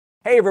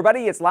Hey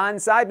everybody, it's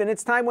Lon.TV, and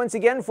it's time once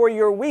again for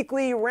your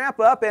weekly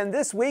wrap-up, and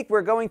this week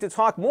we're going to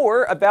talk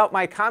more about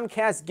my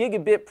Comcast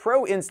Gigabit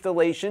Pro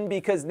installation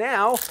because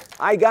now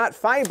I got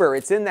fiber.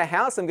 It's in the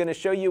house. I'm going to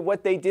show you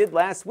what they did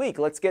last week.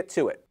 Let's get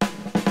to it.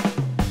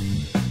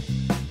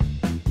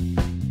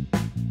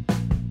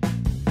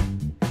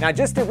 Now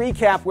just to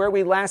recap where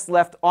we last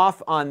left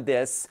off on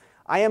this,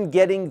 I am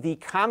getting the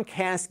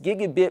Comcast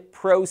Gigabit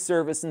Pro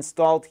service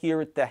installed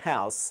here at the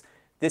house.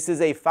 This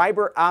is a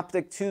fiber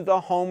optic to the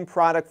home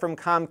product from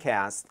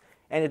Comcast,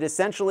 and it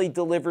essentially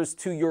delivers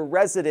to your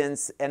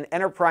residence an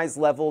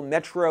enterprise-level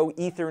Metro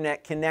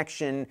Ethernet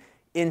connection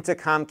into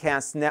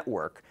Comcast's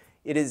network.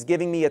 It is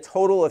giving me a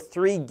total of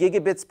 3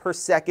 gigabits per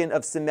second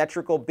of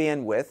symmetrical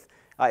bandwidth.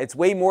 It's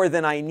way more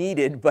than I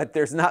needed, but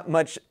there's not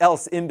much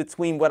else in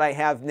between what I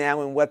have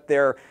now and what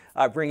they're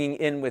bringing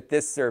in with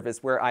this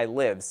service where I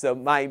live. So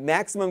my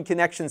maximum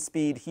connection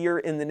speed here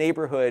in the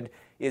neighborhood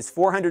is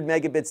 400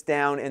 megabits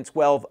down and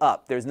 12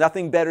 up. There's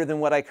nothing better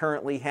than what I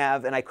currently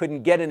have, and I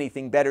couldn't get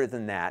anything better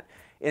than that.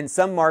 In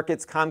some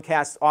markets,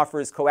 Comcast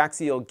offers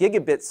coaxial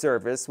gigabit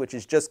service, which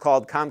is just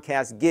called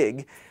Comcast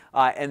Gig,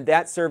 and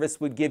that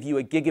service would give you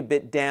a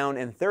gigabit down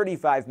and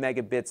 35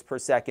 megabits per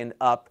second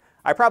up.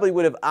 I probably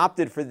would have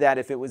opted for that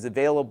if it was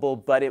available,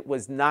 but it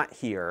was not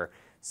here.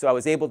 So I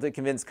was able to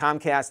convince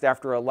Comcast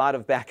after a lot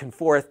of back and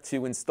forth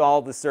to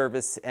install the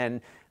service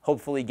and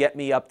hopefully get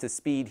me up to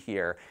speed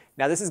here.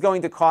 Now this is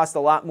going to cost a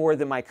lot more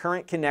than my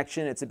current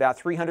connection. It's about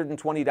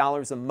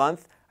 $320 a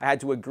month. I had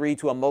to agree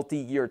to a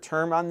multi-year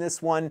term on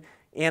this one,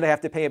 and I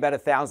have to pay about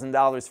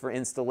 $1,000 for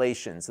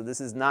installation. So this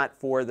is not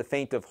for the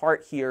faint of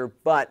heart here,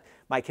 but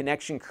my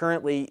connection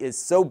currently is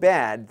so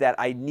bad that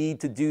I need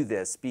to do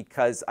this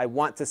because I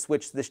want to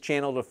switch this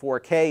channel to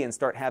 4K and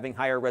start having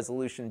higher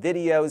resolution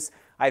videos.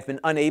 I've been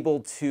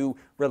unable to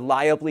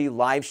reliably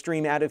live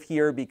stream out of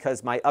here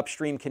because my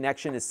upstream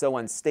connection is so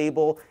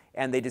unstable,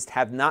 and they just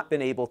have not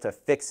been able to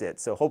fix it.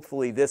 So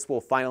hopefully this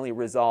will finally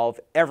resolve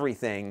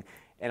everything,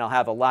 and I'll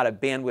have a lot of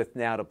bandwidth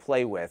now to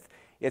play with.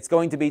 It's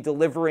going to be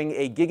delivering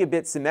a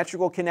gigabit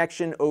symmetrical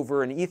connection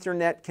over an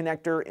Ethernet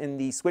connector in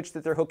the switch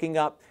that they're hooking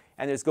up,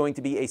 and there's going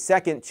to be a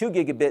second 2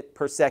 gigabit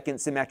per second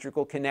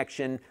symmetrical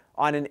connection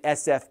on an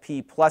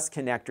SFP Plus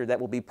connector that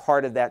will be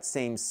part of that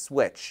same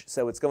switch.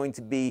 So it's going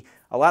to be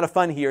a lot of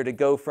fun here to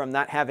go from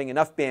not having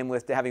enough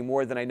bandwidth to having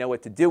more than I know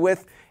what to do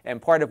with.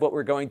 And part of what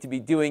we're going to be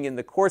doing in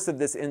the course of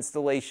this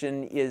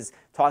installation is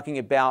talking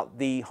about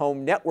the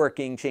home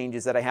networking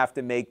changes that I have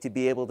to make to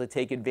be able to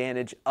take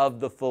advantage of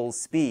the full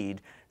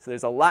speed. So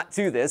there's a lot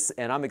to this,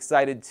 and I'm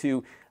excited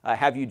to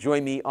have you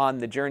join me on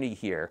the journey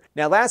here.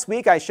 Now last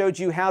week I showed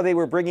you how they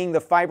were bringing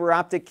the fiber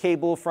optic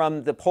cable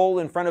from the pole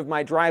in front of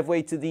my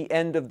driveway to the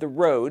end of the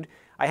road.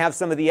 I have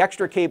some of the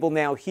extra cable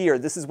now here.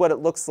 This is what it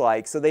looks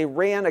like. So they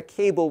ran a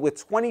cable with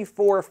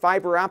 24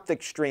 fiber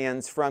optic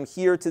strands from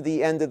here to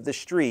the end of the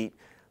street,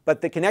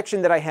 but the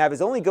connection that I have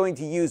is only going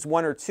to use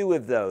 1 or 2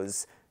 of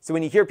those. So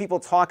when you hear people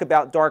talk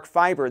about dark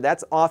fiber,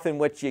 that's often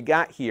what you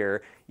got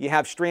here. You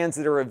have strands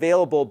that are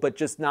available but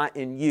just not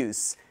in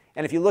use.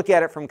 And if you look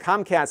at it from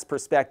Comcast's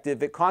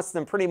perspective, it costs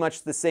them pretty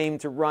much the same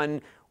to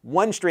run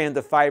 1 strand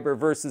of fiber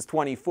versus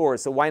 24.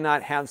 So why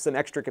not have some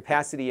extra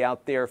capacity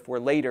out there for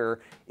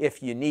later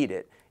if you need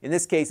it? In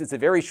this case, it's a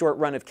very short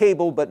run of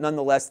cable, but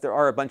nonetheless, there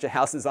are a bunch of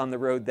houses on the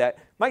road that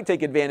might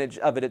take advantage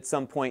of it at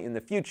some point in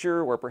the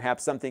future, or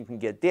perhaps something can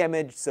get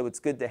damaged, so it's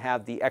good to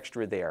have the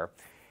extra there.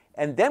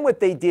 And then what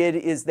they did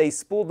is they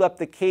spooled up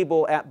the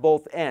cable at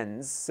both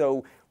ends,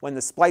 so when the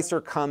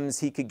splicer comes,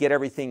 he could get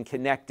everything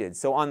connected.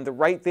 So on the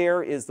right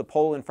there is the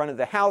pole in front of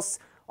the house.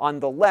 On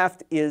the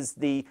left is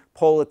the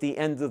pole at the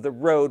end of the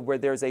road where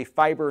there's a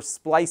fiber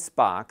splice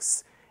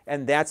box,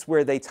 and that's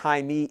where they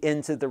tie me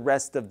into the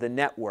rest of the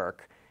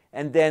network.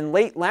 And then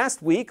late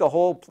last week, a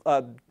whole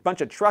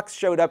bunch of trucks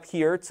showed up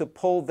here to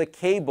pull the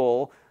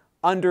cable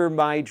under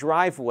my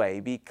driveway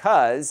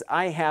because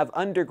I have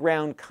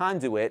underground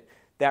conduit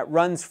that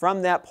runs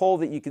from that pole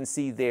that you can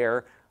see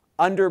there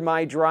under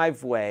my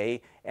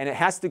driveway, and it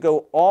has to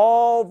go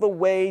all the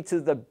way to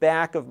the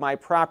back of my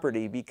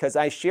property because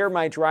I share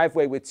my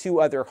driveway with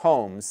 2 other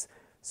homes.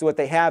 So what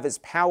they have is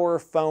power,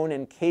 phone,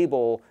 and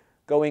cable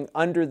going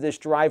under this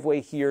driveway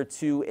here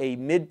to a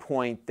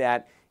midpoint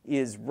that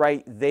is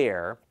right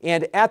there.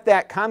 And at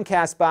that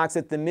Comcast box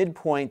at the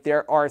midpoint,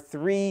 there are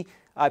 3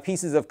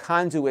 pieces of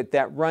conduit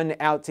that run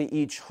out to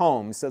each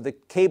home. So the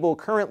cable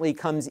currently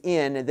comes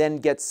in and then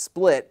gets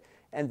split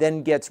and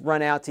then gets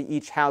run out to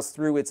each house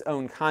through its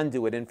own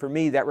conduit. And for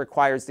me, that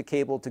requires the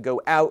cable to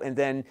go out and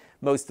then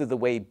most of the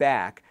way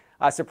back.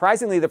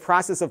 Surprisingly, the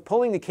process of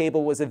pulling the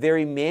cable was a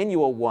very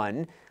manual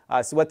one.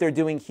 So what they're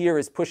doing here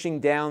is pushing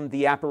down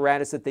the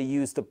apparatus that they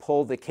use to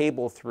pull the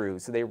cable through.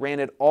 So they ran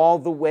it all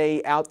the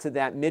way out to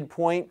that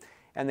midpoint,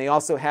 and they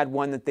also had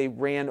one that they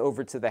ran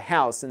over to the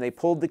house. And they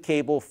pulled the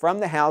cable from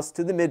the house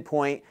to the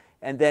midpoint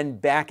and then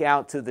back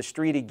out to the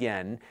street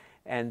again.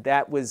 And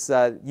that was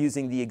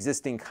using the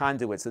existing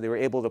conduit. So they were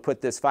able to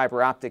put this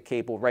fiber optic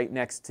cable right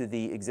next to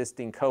the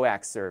existing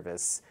coax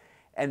service.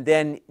 And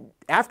then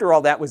after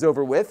all that was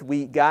over with,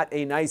 we got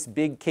a nice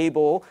big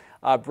cable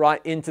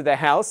brought into the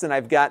house, and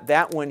I've got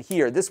that one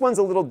here. This one's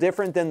a little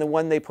different than the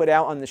one they put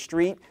out on the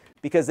street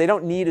because they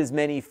don't need as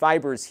many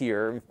fibers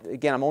here.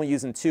 Again, I'm only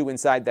using 2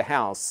 inside the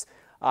house.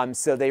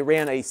 So they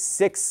ran a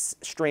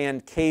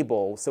 6-strand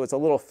cable, so it's a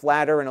little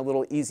flatter and a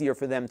little easier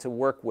for them to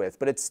work with,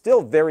 but it's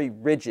still very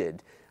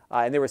rigid.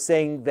 And they were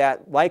saying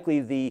that likely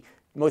the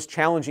most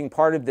challenging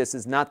part of this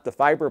is not the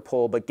fiber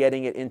pull, but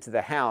getting it into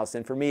the house.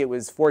 And for me, it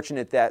was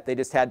fortunate that they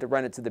just had to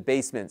run it to the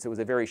basement. So it was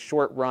a very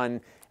short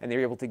run, and they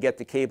were able to get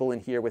the cable in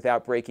here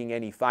without breaking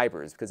any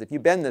fibers. Because if you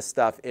bend this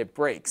stuff, it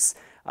breaks.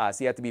 So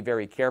you have to be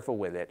very careful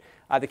with it.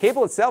 The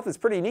cable itself is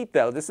pretty neat,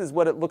 though. This is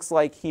what it looks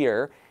like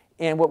here.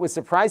 And what was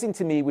surprising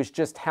to me was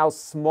just how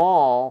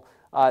small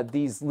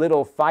these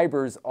little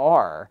fibers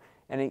are.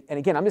 And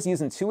again, I'm just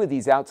using 2 of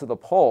these out to the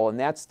pole, and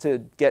that's to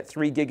get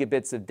 3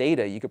 gigabits of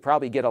data. You could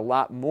probably get a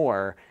lot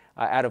more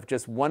out of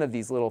just one of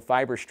these little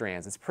fiber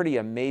strands. It's pretty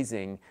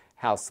amazing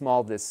how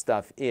small this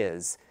stuff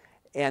is.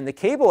 And the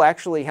cable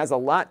actually has a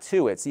lot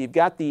to it. So you've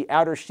got the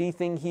outer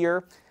sheathing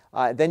here.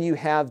 Then you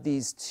have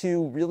these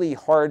 2 really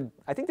hard,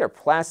 I think they're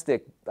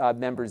plastic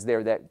members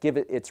there that give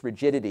it its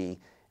rigidity.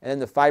 And then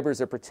the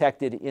fibers are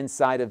protected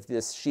inside of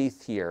this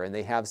sheath here, and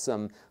they have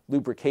some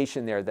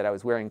lubrication there that I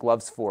was wearing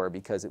gloves for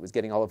because it was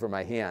getting all over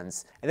my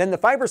hands. And then the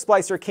fiber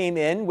splicer came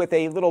in with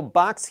a little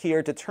box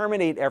here to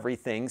terminate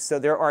everything. So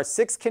there are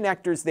 6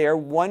 connectors there,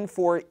 1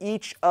 for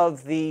each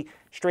of the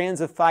strands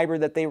of fiber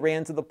that they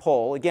ran to the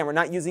pole. Again, we're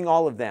not using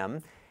all of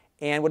them.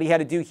 And what he had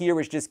to do here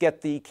was just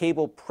get the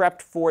cable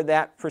prepped for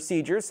that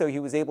procedure. So he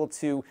was able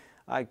to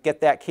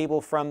get that cable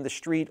from the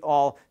street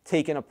all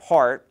taken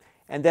apart.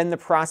 And then the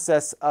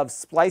process of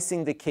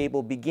splicing the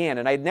cable began.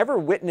 And I'd never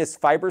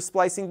witnessed fiber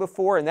splicing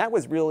before, and that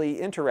was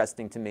really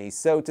interesting to me.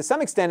 So to some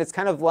extent, it's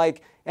kind of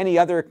like any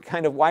other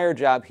kind of wire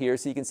job here.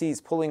 So you can see he's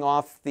pulling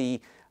off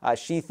the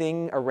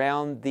sheathing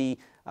around the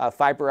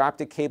fiber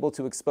optic cable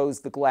to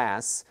expose the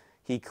glass.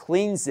 He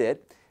cleans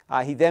it.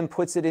 He then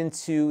puts it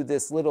into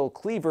this little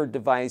cleaver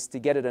device to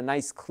get it a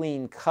nice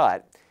clean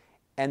cut.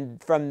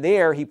 And from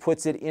there, he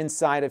puts it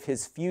inside of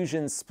his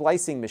fusion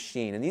splicing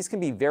machine. And these can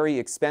be very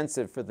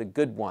expensive for the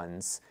good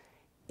ones.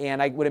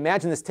 And I would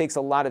imagine this takes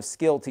a lot of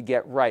skill to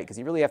get right, because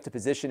you really have to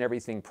position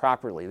everything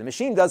properly. The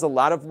machine does a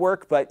lot of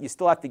work, but you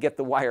still have to get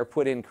the wire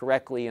put in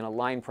correctly and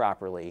aligned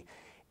properly.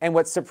 And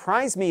what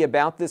surprised me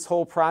about this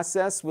whole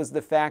process was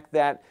the fact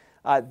that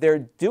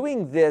they're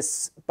doing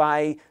this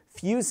by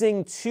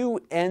fusing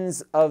 2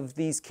 ends of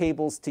these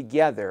cables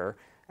together,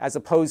 as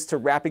opposed to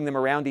wrapping them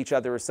around each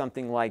other or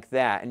something like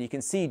that. And you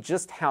can see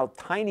just how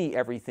tiny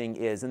everything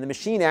is. And the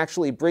machine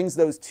actually brings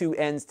those 2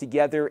 ends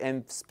together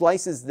and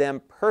splices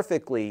them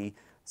perfectly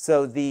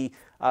so the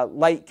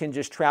light can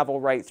just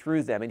travel right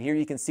through them. And here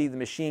you can see the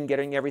machine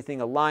getting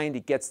everything aligned.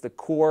 It gets the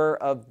core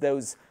of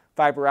those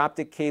fiber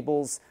optic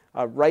cables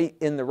right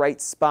in the right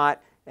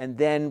spot. And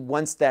then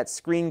once that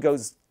screen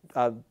goes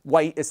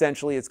white,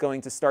 essentially, it's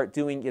going to start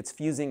doing its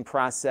fusing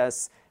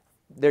process.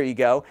 There you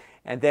go.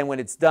 And then when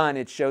it's done,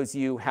 it shows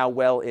you how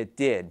well it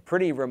did.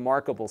 Pretty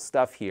remarkable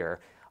stuff here.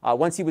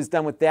 Once he was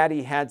done with that,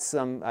 he had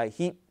some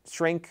heat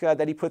shrink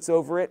that he puts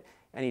over it,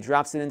 and he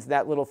drops it into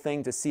that little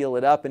thing to seal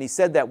it up. And he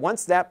said that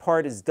once that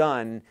part is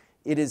done,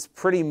 it is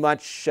pretty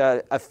much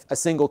a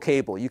single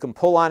cable. You can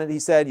pull on it, he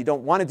said. You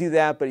don't want to do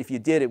that, but if you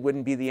did, it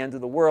wouldn't be the end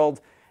of the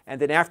world. And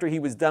then after he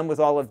was done with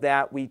all of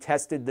that, we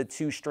tested the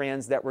 2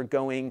 strands that were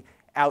going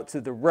out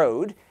to the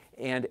road,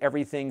 and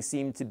everything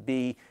seemed to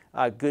be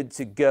good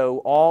to go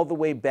all the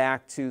way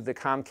back to the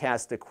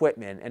Comcast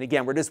equipment. And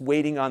again, we're just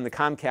waiting on the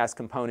Comcast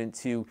component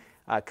to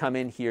come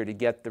in here to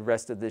get the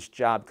rest of this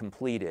job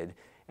completed.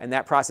 And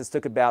that process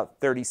took about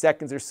 30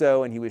 seconds or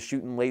so, and he was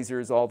shooting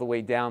lasers all the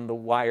way down the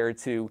wire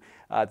to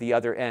the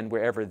other end,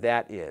 wherever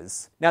that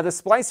is. Now, the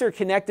splicer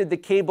connected the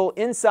cable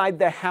inside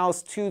the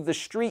house to the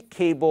street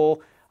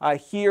cable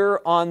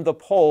here on the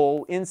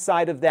pole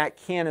inside of that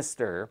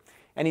canister.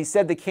 And he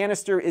said the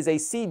canister is a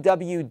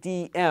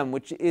CWDM,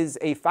 which is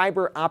a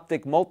fiber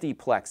optic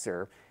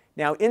multiplexer.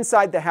 Now,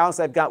 inside the house,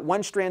 I've got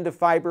 1 strand of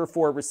fiber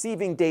for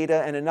receiving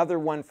data and another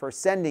one for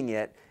sending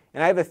it.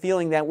 And I have a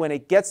feeling that when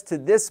it gets to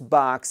this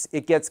box,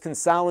 it gets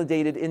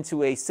consolidated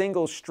into a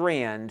single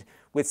strand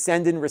with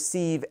send and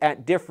receive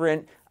at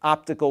different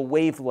optical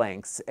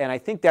wavelengths. And I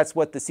think that's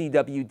what the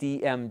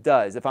CWDM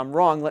does. If I'm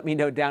wrong, let me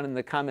know down in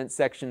the comment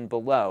section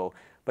below.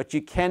 But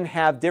you can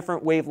have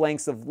different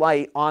wavelengths of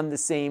light on the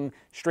same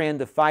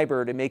strand of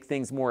fiber to make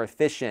things more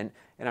efficient,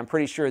 and I'm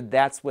pretty sure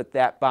that's what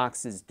that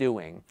box is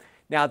doing.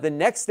 Now, the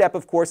next step,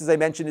 of course, as I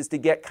mentioned, is to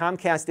get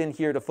Comcast in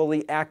here to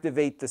fully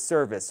activate the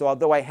service. So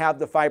although I have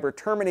the fiber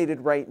terminated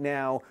right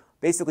now,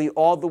 basically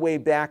all the way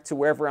back to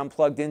wherever I'm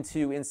plugged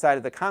into inside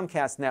of the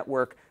Comcast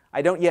network,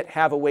 I don't yet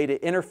have a way to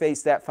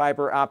interface that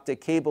fiber optic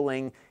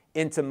cabling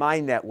into my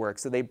network.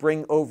 So they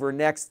bring over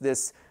next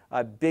this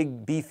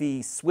big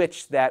beefy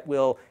switch that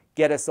will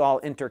get us all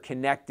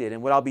interconnected.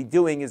 And what I'll be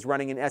doing is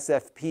running an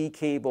SFP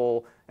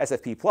cable,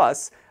 SFP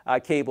Plus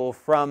cable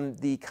from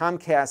the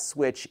Comcast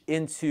switch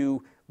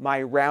into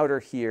my router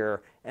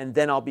here, and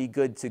then I'll be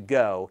good to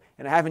go.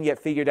 And I haven't yet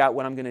figured out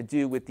what I'm going to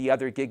do with the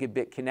other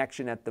gigabit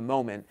connection at the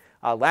moment.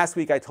 Last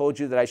week I told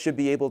you that I should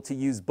be able to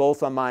use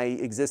both on my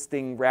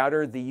existing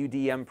router, the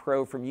UDM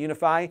Pro from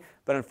Unify,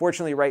 but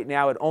unfortunately right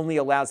now it only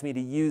allows me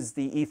to use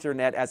the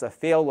Ethernet as a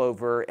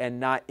failover and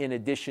not in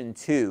addition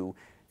to.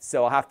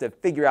 So I'll have to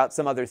figure out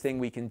some other thing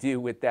we can do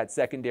with that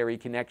secondary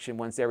connection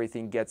once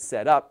everything gets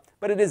set up.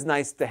 But it is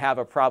nice to have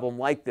a problem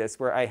like this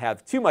where I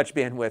have too much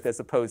bandwidth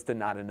as opposed to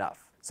not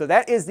enough. So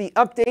that is the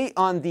update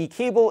on the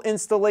cable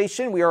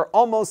installation. We are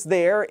almost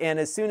there, and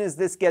as soon as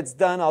this gets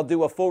done, I'll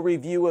do a full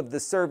review of the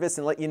service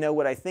and let you know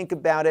what I think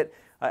about it.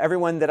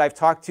 Everyone that I've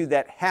talked to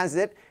that has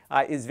it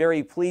is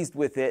very pleased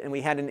with it, and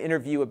we had an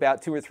interview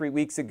about 2 or 3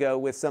 weeks ago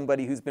with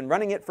somebody who's been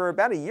running it for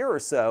about a year or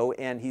so,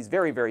 and he's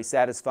very, very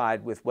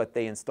satisfied with what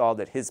they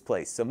installed at his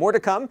place. So more to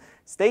come.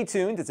 Stay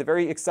tuned. It's a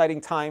very exciting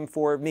time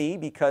for me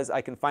because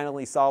I can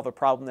finally solve a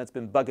problem that's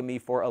been bugging me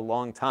for a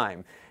long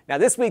time. Now,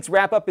 this week's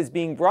wrap-up is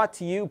being brought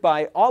to you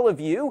by all of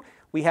you.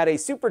 We had a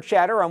super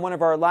chatter on one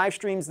of our live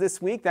streams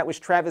this week. That was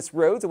Travis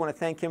Rhodes. I want to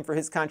thank him for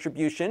his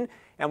contribution.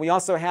 And we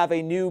also have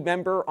a new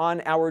member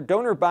on our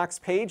donor box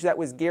page. That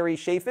was Gary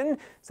Chafin.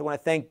 So I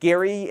want to thank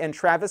Gary and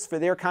Travis for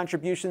their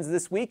contributions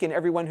this week and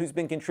everyone who's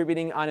been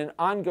contributing on an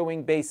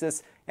ongoing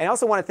basis. And I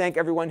also want to thank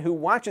everyone who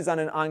watches on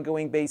an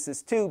ongoing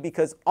basis too,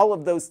 because all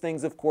of those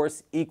things, of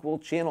course, equal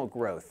channel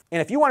growth.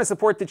 And if you want to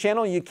support the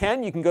channel, you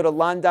can. You can go to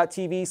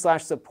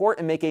Lon.TV/support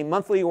and make a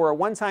monthly or a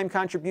one-time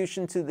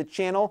contribution to the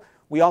channel.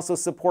 We also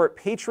support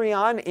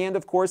Patreon and,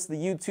 of course, the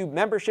YouTube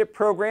membership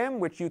program,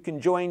 which you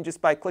can join just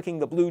by clicking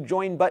the blue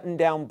join button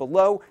down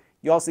below.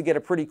 You also get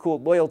a pretty cool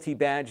loyalty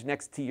badge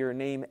next to your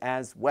name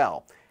as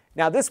well.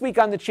 Now, this week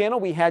on the channel,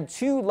 we had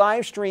 2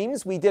 live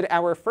streams. We did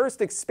our first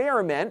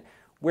experiment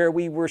where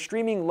we were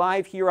streaming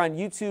live here on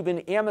YouTube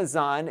and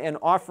Amazon and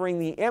offering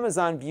the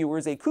Amazon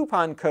viewers a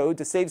coupon code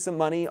to save some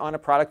money on a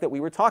product that we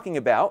were talking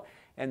about.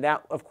 And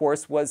that, of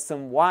course, was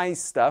some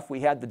Wise stuff. We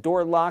had the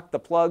door lock, the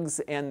plugs,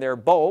 and their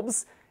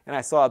bulbs. And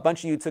I saw a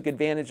bunch of you took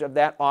advantage of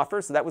that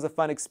offer, so that was a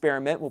fun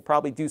experiment. We'll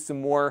probably do some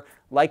more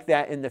like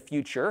that in the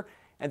future.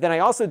 And then I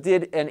also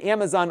did an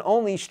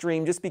Amazon-only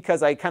stream just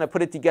because I kind of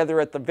put it together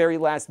at the very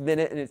last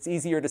minute, and it's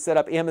easier to set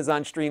up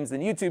Amazon streams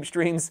than YouTube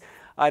streams.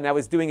 And I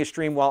was doing a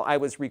stream while I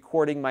was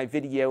recording my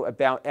video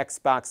about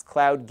Xbox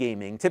cloud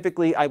gaming.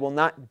 Typically, I will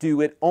not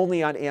do it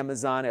only on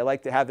Amazon. I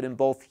like to have it in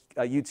both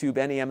YouTube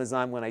and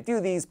Amazon when I do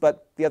these,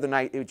 but the other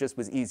night it just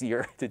was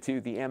easier to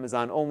do the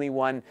Amazon-only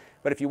one.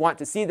 But if you want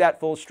to see that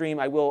full stream,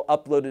 I will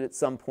upload it at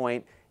some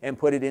point and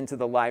put it into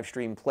the live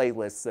stream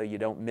playlist so you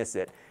don't miss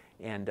it.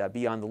 And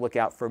be on the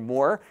lookout for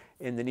more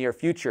in the near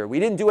future. We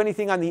didn't do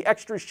anything on the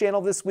Extras channel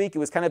this week. It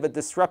was kind of a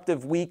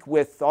disruptive week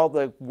with all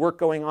the work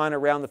going on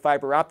around the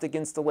fiber optic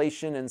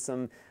installation and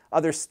some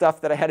other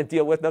stuff that I had to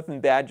deal with.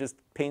 Nothing bad, just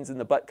pains in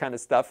the butt kind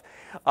of stuff.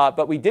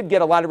 But we did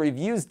get a lot of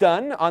reviews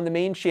done on the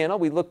main channel.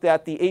 We looked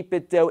at the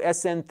 8BitDo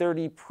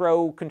SN30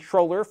 Pro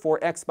controller for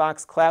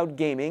Xbox Cloud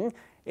Gaming.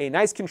 A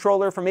nice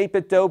controller from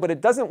 8BitDo, but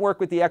it doesn't work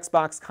with the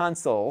Xbox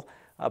console.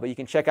 But you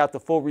can check out the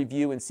full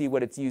review and see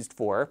what it's used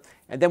for.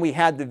 And then we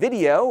had the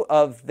video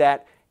of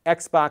that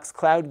Xbox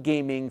Cloud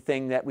Gaming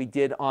thing that we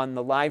did on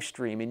the live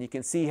stream. And you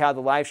can see how the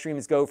live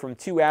streams go from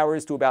 2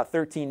 hours to about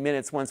 13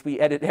 minutes once we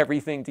edit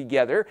everything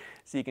together.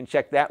 So you can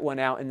check that one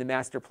out in the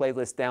master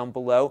playlist down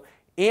below.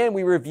 And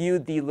we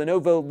reviewed the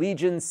Lenovo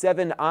Legion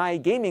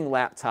 7i gaming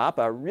laptop,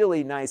 a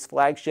really nice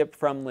flagship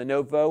from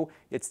Lenovo.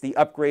 It's the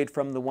upgrade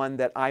from the one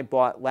that I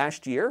bought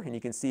last year, and you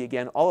can see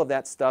again all of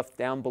that stuff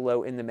down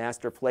below in the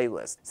master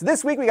playlist. So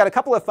this week we got a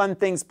couple of fun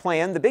things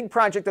planned. The big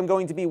project I'm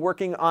going to be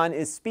working on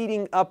is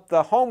speeding up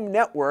the home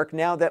network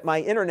now that my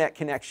internet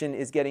connection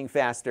is getting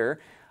faster.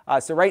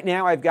 So right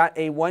now I've got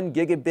a 1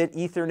 gigabit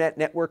Ethernet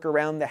network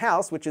around the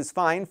house, which is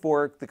fine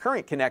for the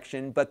current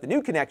connection, but the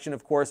new connection,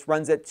 of course,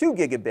 runs at 2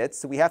 gigabits,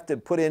 so we have to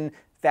put in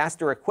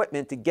faster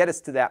equipment to get us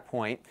to that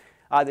point.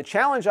 The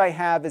challenge I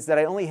have is that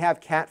I only have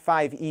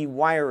Cat5e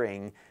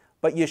wiring,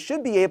 but you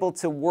should be able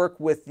to work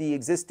with the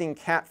existing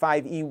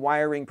Cat5e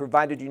wiring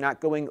provided you're not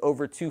going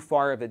over too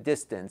far of a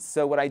distance.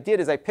 So what I did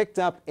is I picked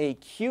up a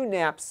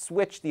QNAP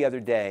switch the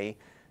other day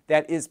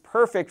that is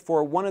perfect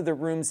for one of the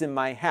rooms in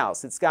my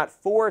house. It's got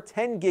 4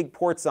 10 gig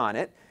ports on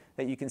it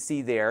that you can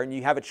see there, and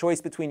you have a choice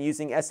between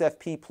using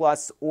SFP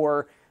Plus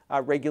or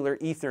regular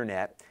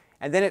Ethernet.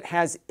 And then it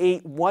has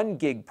 8 1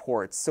 gig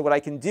ports. So what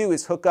I can do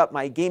is hook up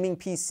my gaming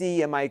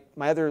PC and my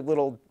other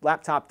little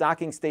laptop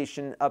docking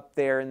station up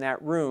there in that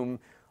room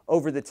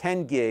over the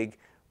 10 gig,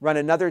 run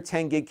another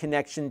 10 gig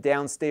connection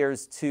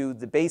downstairs to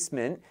the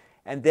basement,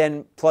 and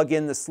then plug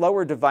in the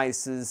slower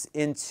devices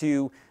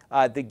into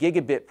the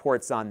gigabit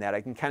ports on that.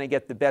 I can kind of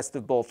get the best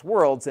of both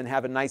worlds and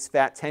have a nice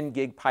fat 10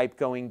 gig pipe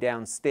going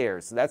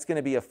downstairs. So that's going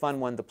to be a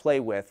fun one to play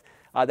with.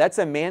 That's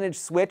a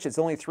managed switch. It's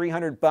only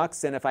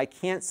 $300, and if I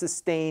can't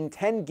sustain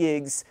 10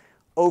 gigs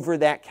over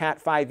that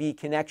Cat5e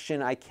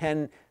connection, I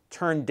can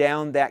turn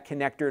down that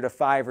connector to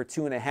 5 or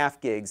 2.5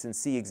 gigs and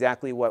see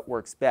exactly what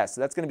works best.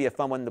 So that's going to be a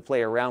fun one to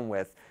play around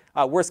with.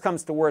 Worst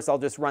comes to worst, I'll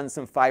just run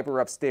some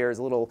fiber upstairs,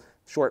 a little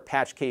short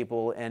patch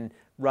cable, and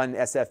run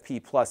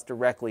SFP Plus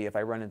directly if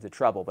I run into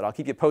trouble. But I'll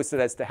keep you posted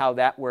as to how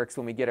that works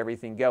when we get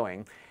everything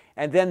going.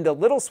 And then the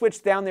little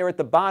switch down there at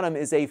the bottom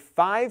is a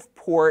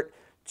 5-port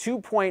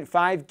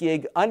 2.5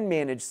 gig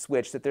unmanaged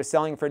switch that they're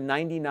selling for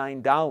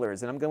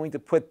 $99. And I'm going to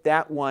put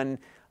that one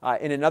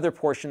in another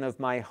portion of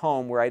my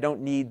home where I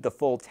don't need the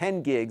full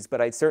 10 gigs, but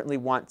I certainly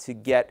want to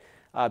get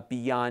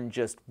beyond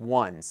just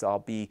one. So I'll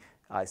be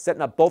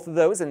setting up both of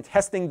those and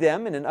testing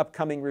them in an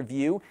upcoming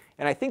review.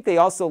 And I think they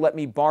also let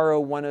me borrow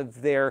one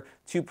of their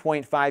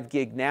 2.5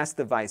 gig NAS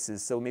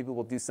devices, so maybe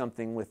we'll do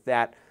something with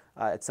that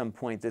at some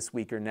point this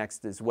week or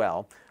next as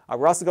well.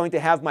 We're also going to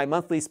have my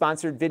monthly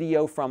sponsored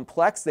video from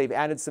Plex. They've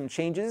added some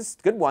changes,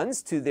 good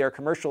ones, to their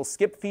commercial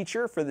skip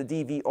feature for the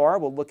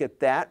DVR. We'll look at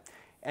that.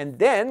 And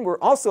then we're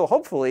also,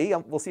 hopefully,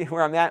 we'll see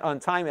where I'm at on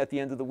time at the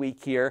end of the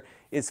week here,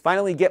 is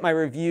finally get my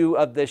review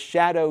of the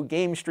Shadow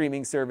game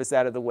streaming service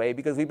out of the way,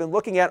 because we've been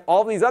looking at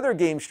all these other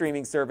game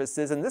streaming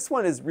services, and this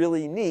one is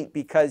really neat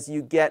because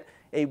you get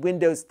a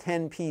Windows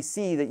 10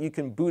 PC that you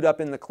can boot up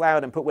in the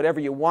cloud and put whatever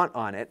you want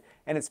on it,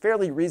 and it's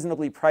fairly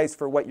reasonably priced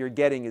for what you're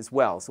getting as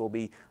well. So we'll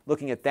be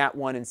looking at that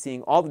one and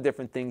seeing all the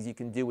different things you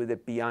can do with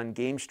it beyond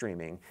game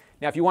streaming.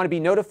 Now, if you want to be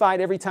notified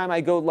every time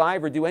I go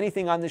live or do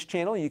anything on this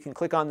channel, you can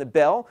click on the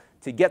bell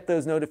to get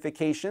those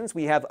notifications.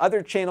 We have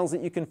other channels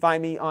that you can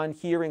find me on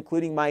here,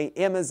 including my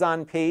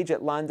Amazon page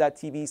at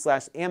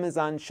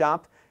Lon.TV/Amazon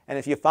shop. And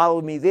if you follow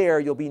me there,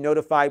 you'll be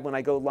notified when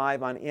I go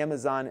live on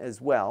Amazon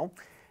as well.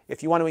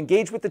 If you want to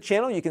engage with the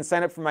channel, you can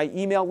sign up for my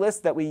email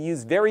list that we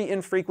use very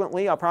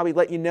infrequently. I'll probably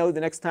let you know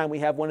the next time we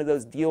have one of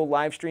those deal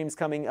live streams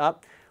coming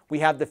up. We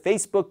have the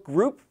Facebook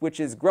group, which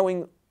is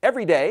growing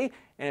every day,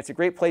 and it's a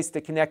great place to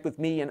connect with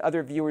me and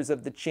other viewers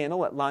of the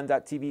channel at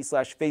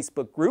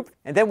Lon.TV/Facebook group.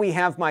 And then we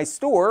have my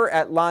store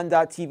at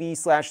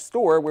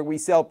Lon.TV/store, where we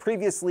sell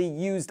previously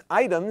used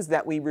items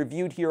that we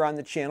reviewed here on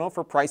the channel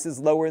for prices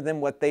lower than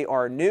what they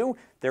are new.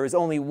 There is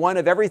only one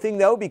of everything,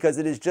 though, because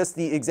it is just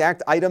the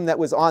exact item that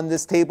was on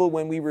this table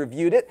when we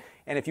reviewed it.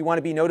 And if you want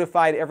to be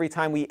notified every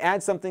time we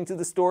add something to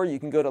the store, you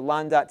can go to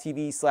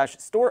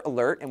Lon.TV/store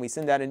alert, and we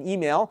send out an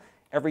email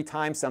every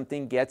time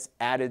something gets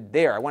added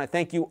there. I want to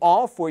thank you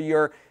all for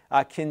your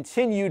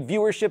continued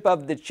viewership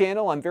of the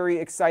channel. I'm very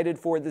excited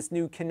for this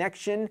new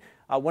connection.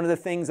 One of the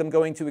things I'm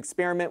going to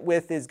experiment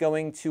with is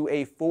going to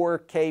a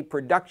 4K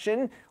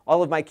production.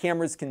 All of my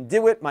cameras can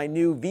do it. My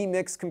new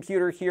vMix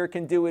computer here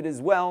can do it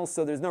as well,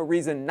 so there's no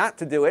reason not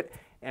to do it.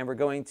 And we're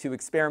going to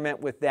experiment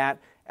with that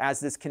as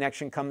this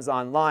connection comes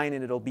online,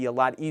 and it'll be a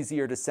lot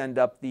easier to send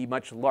up the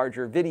much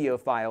larger video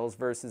files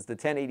versus the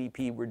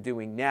 1080p we're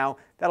doing now.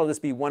 That'll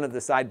just be one of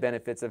the side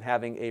benefits of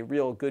having a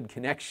real good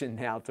connection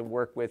now to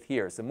work with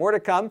here. So more to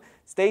come.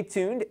 Stay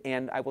tuned,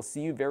 and I will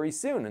see you very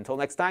soon. Until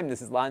next time,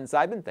 this is Lon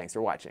Seidman. Thanks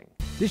for watching.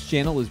 This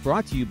channel is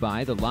brought to you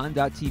by the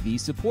Lon.TV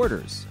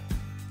supporters,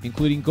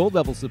 including gold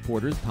level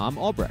supporters Tom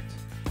Albrecht,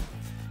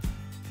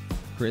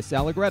 Chris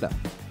Allegretta,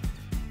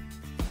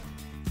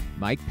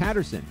 Mike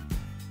Patterson,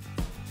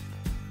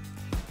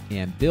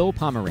 and Bill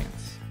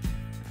Pomerantz.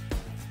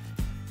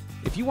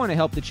 If you want to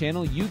help the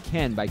channel, you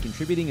can by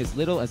contributing as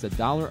little as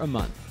 $1 a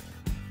month.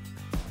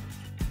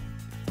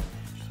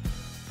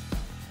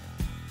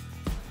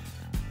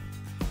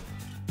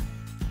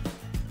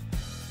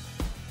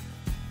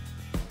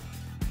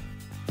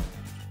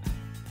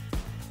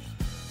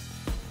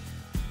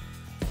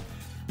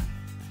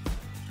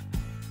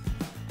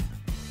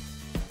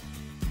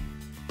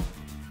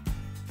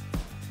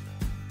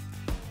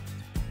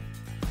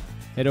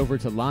 Head over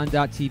to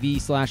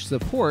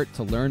Lon.TV/support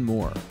to learn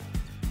more.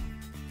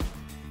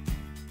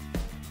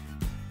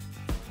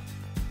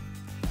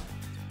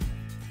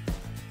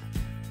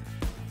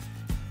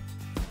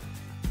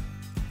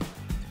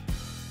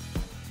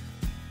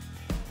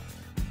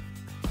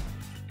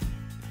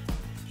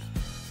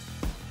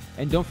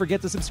 And don't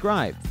forget to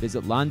subscribe.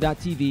 Visit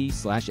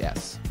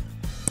Lon.TV/S.